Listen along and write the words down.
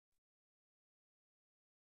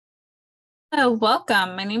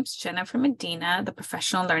Welcome. My name is Jennifer Medina, the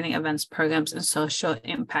Professional Learning Events Programs and Social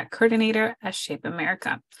Impact Coordinator at Shape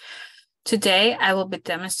America. Today, I will be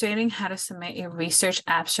demonstrating how to submit a research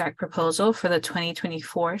abstract proposal for the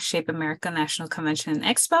 2024 Shape America National Convention and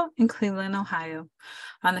Expo in Cleveland, Ohio,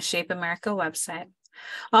 on the Shape America website.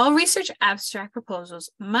 All research abstract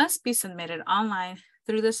proposals must be submitted online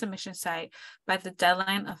through the submission site by the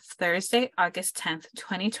deadline of Thursday, August 10th,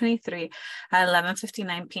 2023 at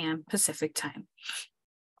 11:59 p.m. Pacific time.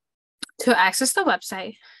 To access the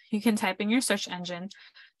website, you can type in your search engine,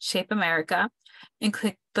 Shape America, and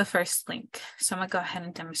click the first link. So I'm gonna go ahead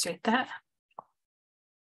and demonstrate that.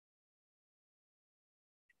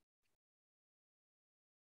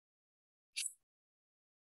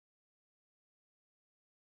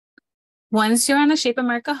 Once you're on the Shape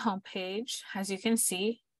America homepage, as you can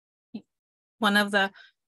see, one of the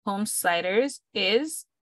home sliders is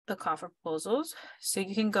the call for proposals. So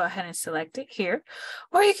you can go ahead and select it here,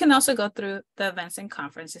 or you can also go through the events and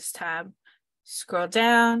conferences tab, scroll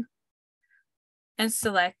down, and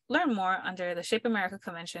select Learn More under the Shape America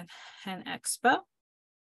Convention and Expo.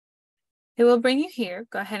 It will bring you here.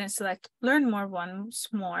 Go ahead and select Learn More once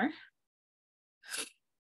more.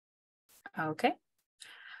 Okay.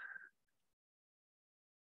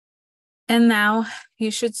 And now you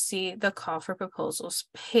should see the call for proposals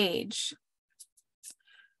page.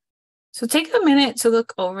 So take a minute to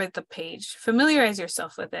look over the page, familiarize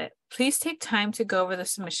yourself with it. Please take time to go over the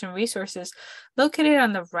submission resources located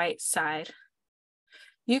on the right side.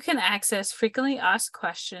 You can access frequently asked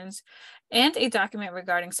questions and a document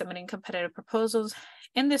regarding submitting competitive proposals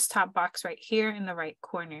in this top box right here in the right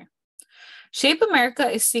corner. Shape America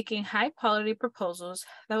is seeking high-quality proposals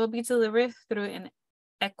that will be delivered through an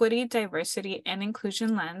equity, diversity, and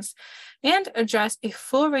inclusion lens and address a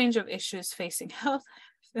full range of issues facing health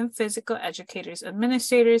and physical educators,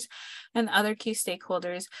 administrators, and other key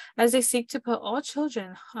stakeholders as they seek to put all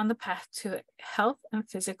children on the path to health and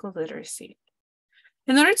physical literacy.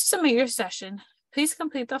 In order to submit your session, please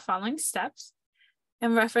complete the following steps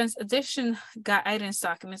and reference additional guidance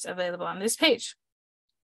documents available on this page.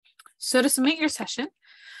 So to submit your session,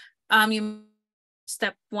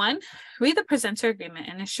 Step 1, read the presenter agreement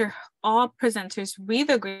and ensure all presenters read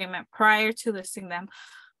the agreement prior to listing them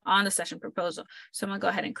on the session proposal. So I'm gonna go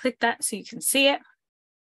ahead and click that so you can see it.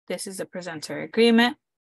 This is the presenter agreement.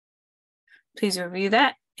 Please review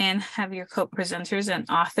that and have your co-presenters and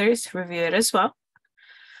authors review it as well.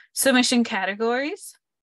 Submission categories,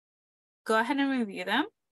 go ahead and review them.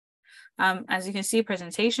 As you can see,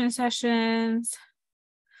 presentation sessions.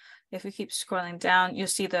 If we keep scrolling down, you'll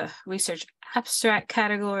see the research abstract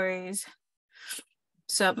categories.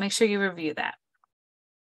 So make sure you review that.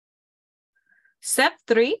 Step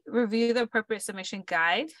 3, review the appropriate submission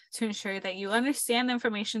guide to ensure that you understand the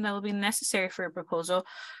information that will be necessary for your proposal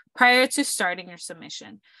prior to starting your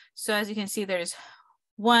submission. So as you can see, there's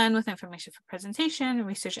one with information for presentation,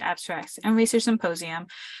 research abstracts, and research symposium,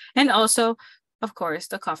 and also, of course,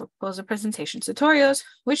 the call for proposal presentation tutorials,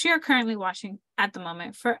 which you are currently watching at the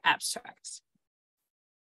moment for abstracts.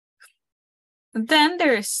 Then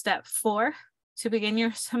there is step 4, to begin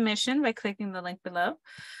your submission by clicking the link below.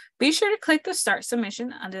 Be sure to click the Start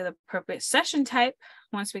Submission under the appropriate session type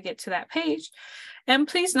once we get to that page. And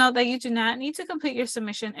please note that you do not need to complete your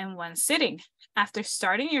submission in one sitting. After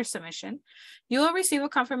starting your submission, you will receive a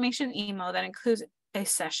confirmation email that includes a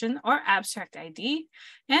session or abstract ID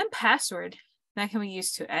and password that can be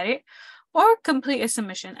used to edit or complete a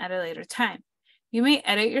submission at a later time. You may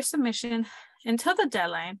edit your submission until the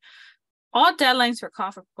deadline. All deadlines for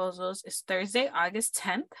call for proposals is Thursday, August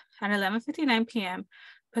 10th at 11:59 p.m.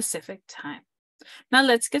 Pacific time. Now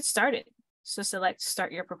let's get started. So select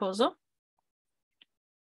Start Your Proposal.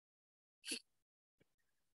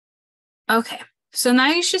 Okay, so now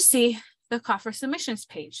you should see the call for submissions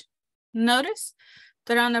page. Notice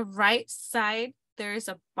that on the right side, there is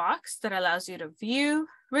a box that allows you to view,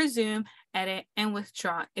 resume, edit, and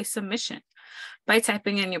withdraw a submission by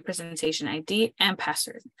typing in your presentation ID and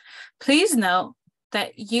password. Please note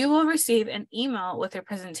that you will receive an email with your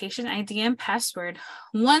presentation ID and password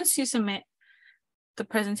once you submit the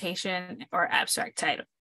presentation or abstract title.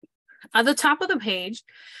 At the top of the page,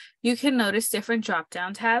 you can notice different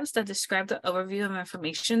drop-down tabs that describe the overview of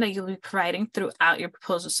information that you'll be providing throughout your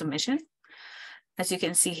proposal submission. As you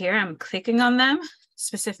can see here, I'm clicking on them,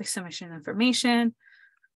 specific submission information,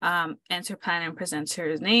 enter plan and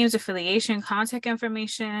presenters' names, affiliation, contact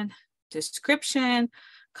information, description,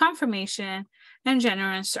 confirmation, and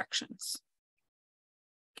general instructions.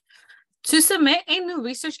 To submit a new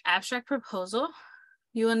research abstract proposal,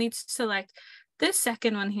 you will need to select this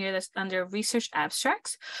second one here that's under research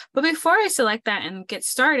abstracts. But before I select that and get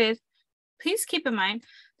started, please keep in mind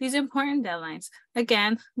these important deadlines.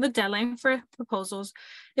 Again, the deadline for proposals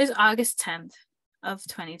is August 10th of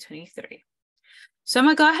 2023. So I'm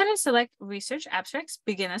gonna go ahead and select research abstracts,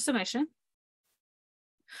 begin a submission,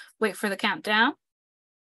 wait for the countdown.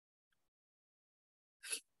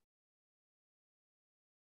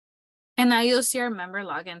 And now you'll see our member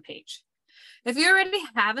login page. If you already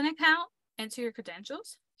have an account, enter your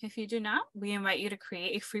credentials. If you do not, we invite you to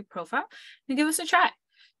create a free profile and give us a try.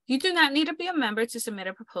 You do not need to be a member to submit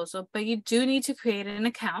a proposal, but you do need to create an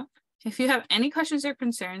account. If you have any questions or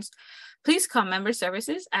concerns, please call Member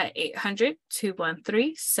Services at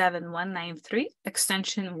 800-213-7193,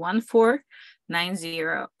 extension 1490,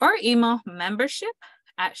 or email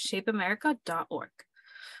membership@shapeamerica.org.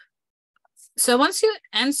 So once you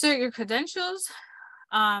enter your credentials,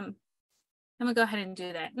 I'm gonna go ahead and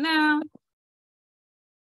do that now.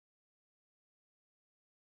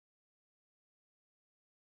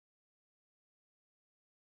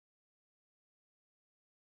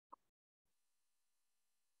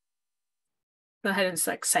 Go ahead and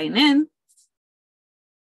select sign in.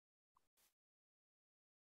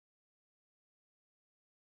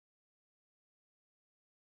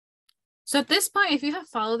 So at this point, if you have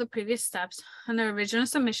followed the previous steps on the original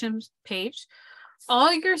submissions page,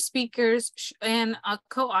 all your speakers and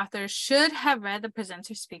co-authors should have read the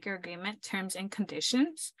presenter-speaker agreement terms and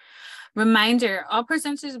conditions. Reminder, all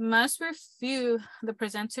presenters must review the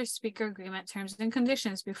presenter-speaker agreement terms and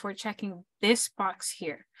conditions before checking this box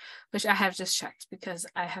here, which I have just checked because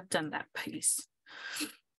I have done that piece.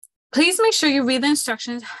 Please make sure you read the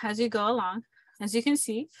instructions as you go along. As you can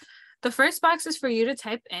see, the first box is for you to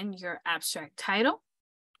type in your abstract title.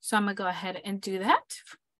 So I'm gonna go ahead and do that.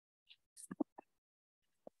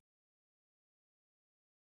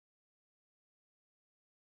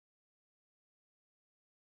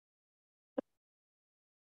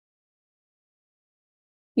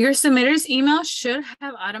 Your submitter's email should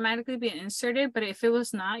have automatically been inserted, but if it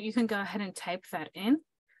was not, you can go ahead and type that in.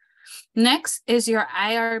 Next is your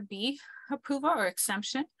IRB approval or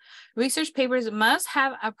exemption. Research papers must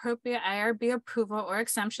have appropriate IRB approval or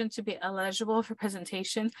exemption to be eligible for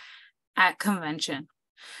presentation at convention.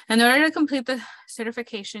 In order to complete the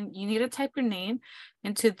certification, you need to type your name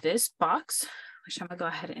into this box, which I'm gonna go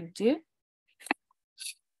ahead and do.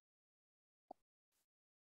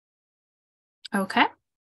 Okay.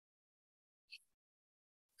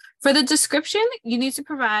 For the description, you need to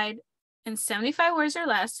provide in 75 words or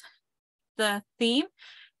less the theme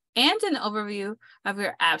and an overview of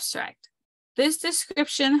your abstract. This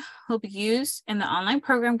description will be used in the online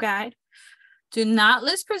program guide. Do not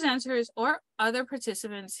list presenters or other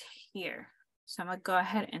participants here. So I'm gonna go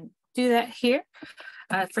ahead and do that here.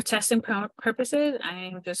 For testing purposes,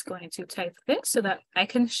 I'm just going to type this so that I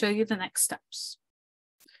can show you the next steps.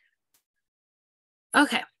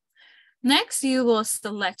 Okay. Next, you will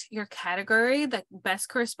select your category that best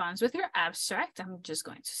corresponds with your abstract. I'm just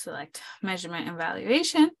going to select measurement and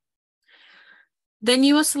evaluation. Then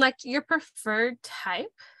you will select your preferred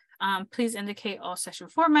type. Please indicate all session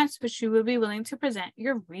formats which you will be willing to present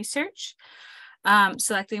your research.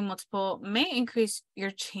 Selecting multiple may increase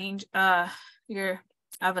your change of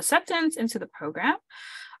acceptance into the program.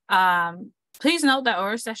 Please note that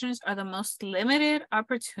oral sessions are the most limited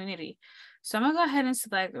opportunity. So I'm gonna go ahead and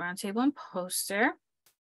select roundtable and poster.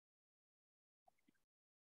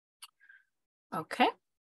 Okay.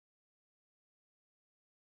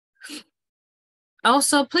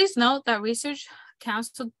 Also, please note that Research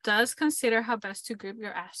Council does consider how best to group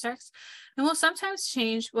your abstracts and will sometimes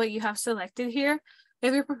change what you have selected here.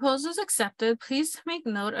 If your proposal is accepted, please make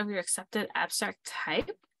note of your accepted abstract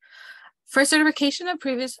type. For certification of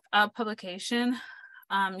previous publication,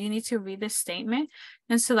 you need to read this statement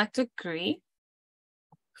and select agree.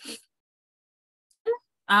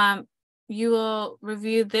 You will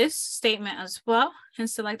review this statement as well and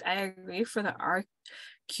select I agree for the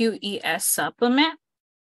RQES supplement.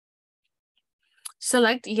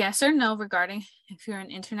 Select yes or no regarding if you're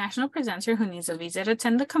an international presenter who needs a visa to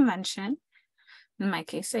attend the convention. In my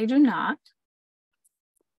case, I do not.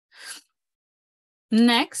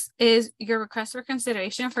 Next is your request for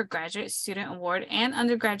consideration for graduate student award and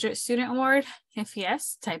undergraduate student award. If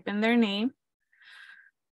yes, type in their name.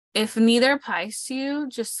 If neither applies to you,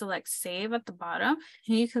 just select save at the bottom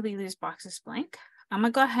and you can leave these boxes blank. I'm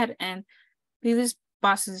gonna go ahead and leave these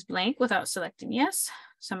boxes blank without selecting yes.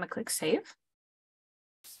 So I'm gonna click save.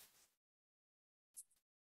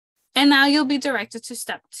 And now you'll be directed to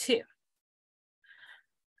step 2.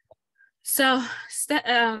 So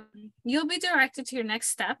you'll be directed to your next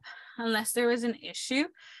step unless there is an issue.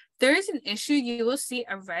 If there is an issue, you will see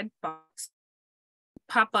a red box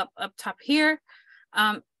pop up top here,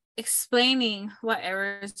 explaining what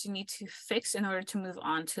errors you need to fix in order to move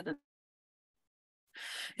on to the.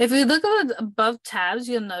 If you look at the above tabs,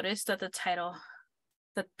 you'll notice that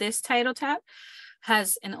this title tab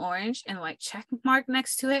has an orange and white check mark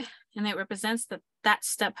next to it, and it represents that that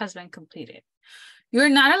step has been completed. You're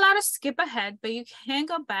not allowed to skip ahead, but you can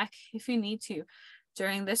go back if you need to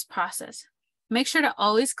during this process. Make sure to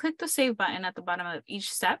always click the save button at the bottom of each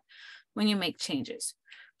step when you make changes.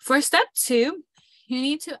 For step 2, you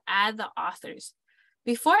need to add the authors.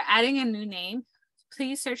 Before adding a new name,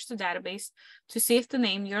 please search the database to see if the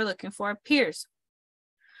name you're looking for appears.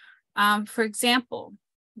 For example,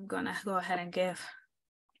 I'm gonna go ahead and give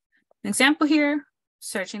an example here,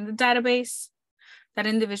 searching the database. That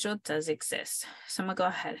individual does exist. So I'm gonna go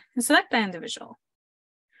ahead and select that individual.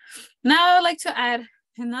 Now I'd like to add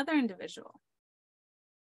another individual.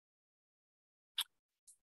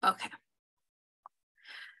 Okay.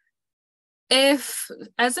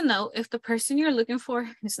 As a note, if the person you're looking for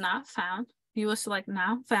is not found, you will select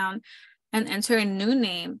not found and enter a new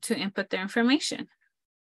name to input their information.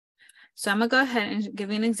 So I'm gonna go ahead and give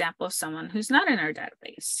you an example of someone who's not in our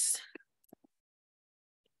database.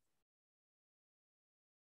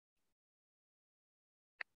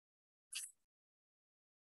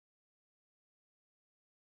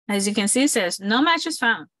 As you can see, it says, no match is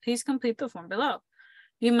found. Please complete the form below.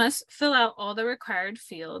 You must fill out all the required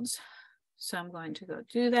fields. So I'm going to go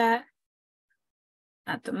do that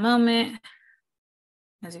at the moment.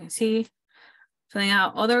 As you can see, filling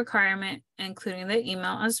out all the requirement, including the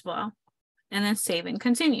email as well, and then save and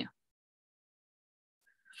continue.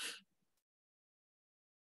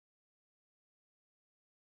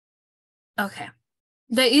 Okay.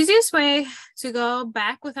 The easiest way to go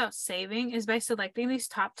back without saving is by selecting these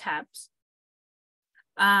top tabs.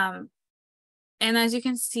 And as you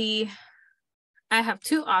can see, I have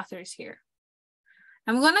 2 authors here.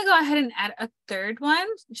 I'm going to go ahead and add a third one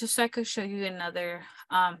just so I could show you another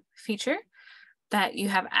feature that you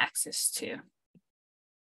have access to.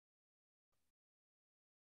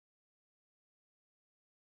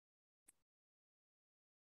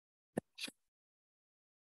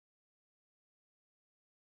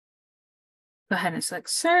 Go ahead and select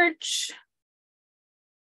search.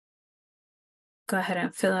 Go ahead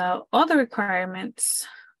and fill out all the requirements.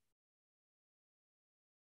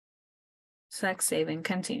 Select save and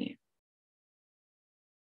continue.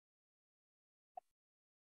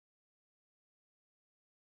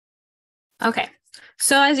 Okay,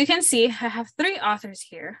 so as you can see, I have 3 authors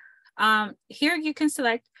here. Here you can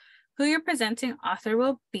select who your presenting author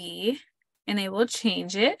will be, and it will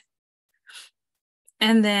change it.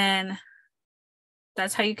 And then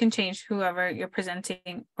that's how you can change whoever your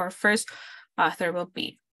presenting or first author will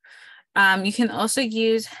be. You can also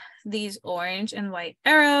use these orange and white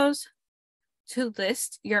arrows to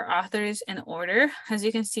list your authors in order. As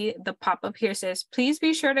you can see, the pop-up here says, please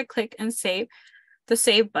be sure to click and save the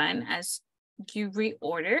save button as you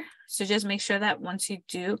reorder. So just make sure that once you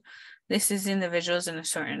do list these individuals in a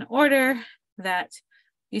certain order, that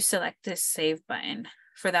you select this save button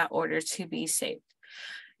for that order to be saved.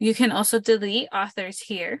 You can also delete authors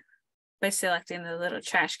here by selecting the little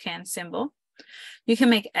trash can symbol. You can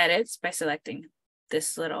make edits by selecting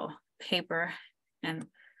this little paper and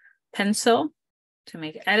pencil to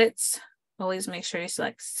make edits. Always make sure you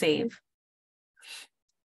select save.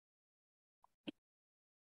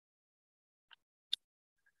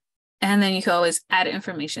 And then you can always add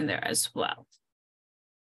information there as well.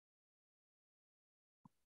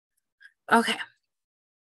 Okay.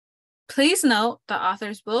 Please note the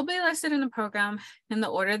authors will be listed in the program in the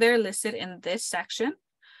order they're listed in this section.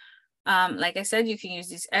 Like I said, you can use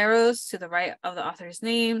these arrows to the right of the author's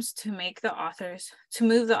names to move the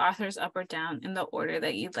authors up or down in the order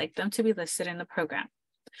that you'd like them to be listed in the program.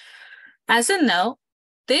 As a note,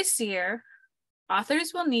 this year,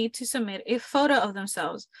 authors will need to submit a photo of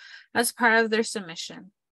themselves as part of their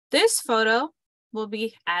submission. This photo will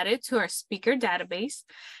be added to our speaker database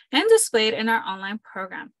and displayed in our online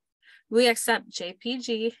program. We accept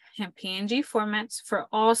JPG and PNG formats for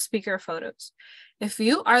all speaker photos. If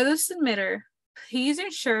you are the submitter, please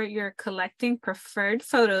ensure you're collecting preferred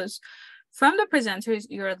photos from the presenters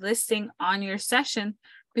you are listing on your session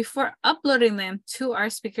before uploading them to our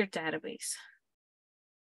speaker database.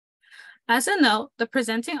 As a note, the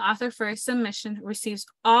presenting author for a submission receives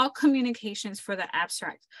all communications for the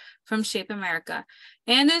abstract from Shape America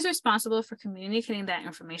and is responsible for communicating that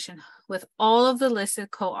information with all of the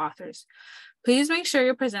listed co-authors. Please make sure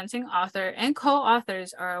your presenting author and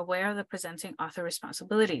co-authors are aware of the presenting author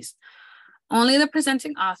responsibilities. Only the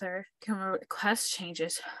presenting author can request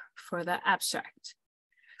changes for the abstract.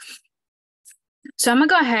 So I'm gonna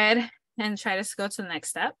go ahead and try to go to the next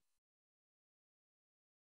step.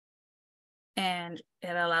 And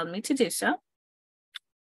it allowed me to do so.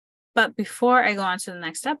 But before I go on to the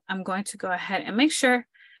next step, I'm going to go ahead and make sure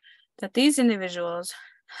that these individuals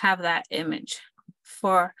have that image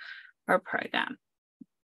for our program.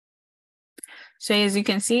 So as you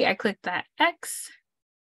can see, I clicked that X.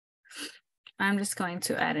 I'm just going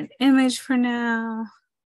to add an image for now.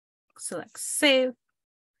 Select save.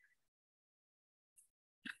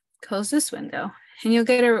 Close this window and you'll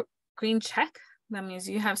get a green check. That means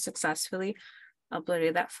you have successfully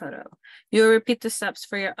uploaded that photo. You'll repeat the steps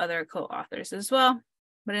for your other co-authors as well.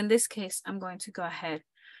 But in this case, I'm going to go ahead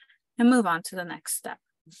and move on to the next step.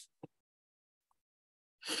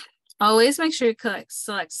 Always make sure you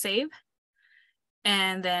select save.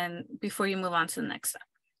 And then before you move on to the next step.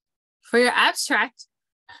 For your abstract,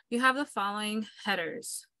 you have the following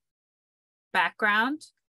headers: background,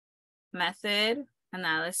 method,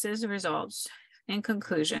 analysis, results, and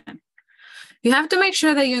conclusion. You have to make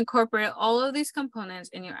sure that you incorporate all of these components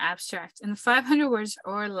in your abstract in 500 words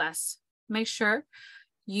or less. Make sure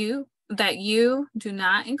that you do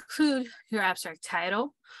not include your abstract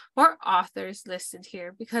title or authors listed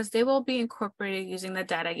here because they will be incorporated using the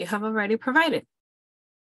data you have already provided.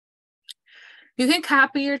 You can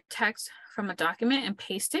copy your text from a document and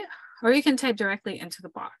paste it, or you can type directly into the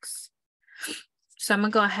box. So I'm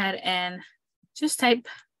gonna go ahead and just type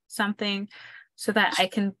something so that I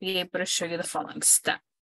can be able to show you the following step.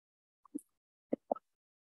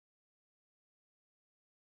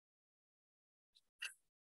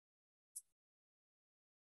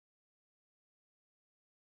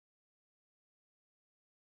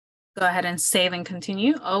 Go ahead and save and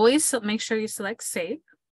continue. Always make sure you select save.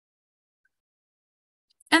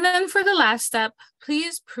 And then for the last step,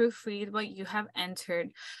 please proofread what you have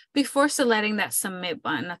entered before selecting that submit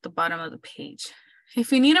button at the bottom of the page.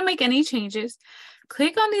 If you need to make any changes,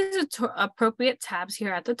 click on these appropriate tabs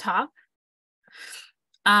here at the top.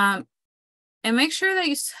 And make sure that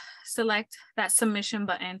you select that submission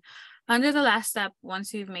button under the last step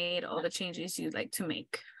once you've made all the changes you'd like to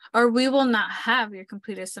make, or we will not have your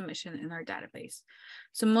completed submission in our database.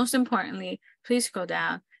 So most importantly, please scroll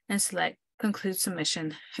down and select conclude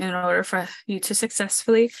submission in order for you to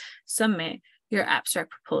successfully submit your abstract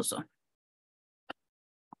proposal.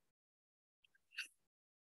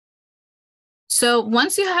 So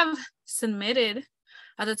once you have submitted,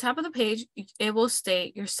 at the top of the page, it will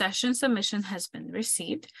state your session submission has been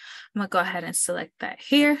received. I'm gonna go ahead and select that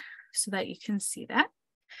here so that you can see that.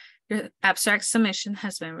 Your abstract submission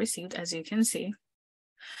has been received, as you can see.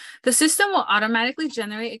 The system will automatically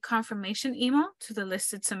generate a confirmation email to the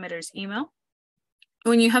listed submitter's email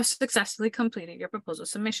when you have successfully completed your proposal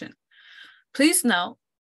submission. Please note,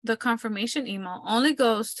 the confirmation email only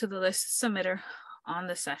goes to the listed submitter on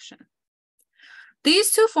the session.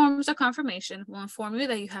 These two forms of confirmation will inform you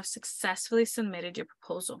that you have successfully submitted your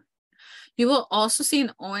proposal. You will also see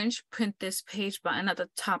an orange print this page button at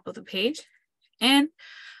the top of the page, and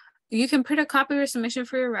you can print a copy of your submission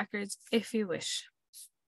for your records if you wish.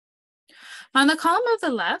 On the column of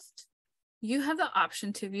the left, you have the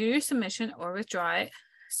option to view your submission or withdraw it,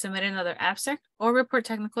 submit another abstract, or report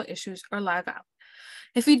technical issues or log out.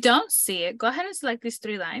 If you don't see it, go ahead and select these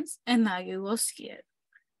three lines, and now you will see it.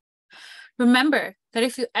 Remember that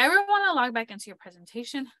if you ever want to log back into your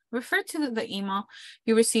presentation, refer to the email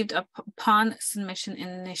you received upon submission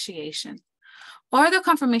initiation, or the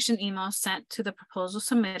confirmation email sent to the proposal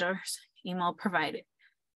submitter's email provided.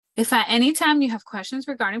 If at any time you have questions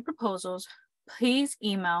regarding proposals, please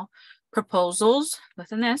email proposals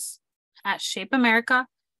with an S at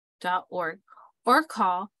shapeamerica.org or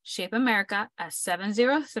call Shape America at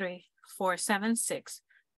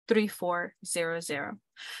 703-476-3400.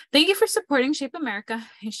 Thank you for supporting Shape America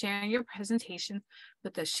and sharing your presentation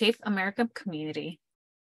with the Shape America community.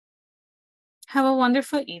 Have a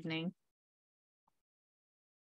wonderful evening.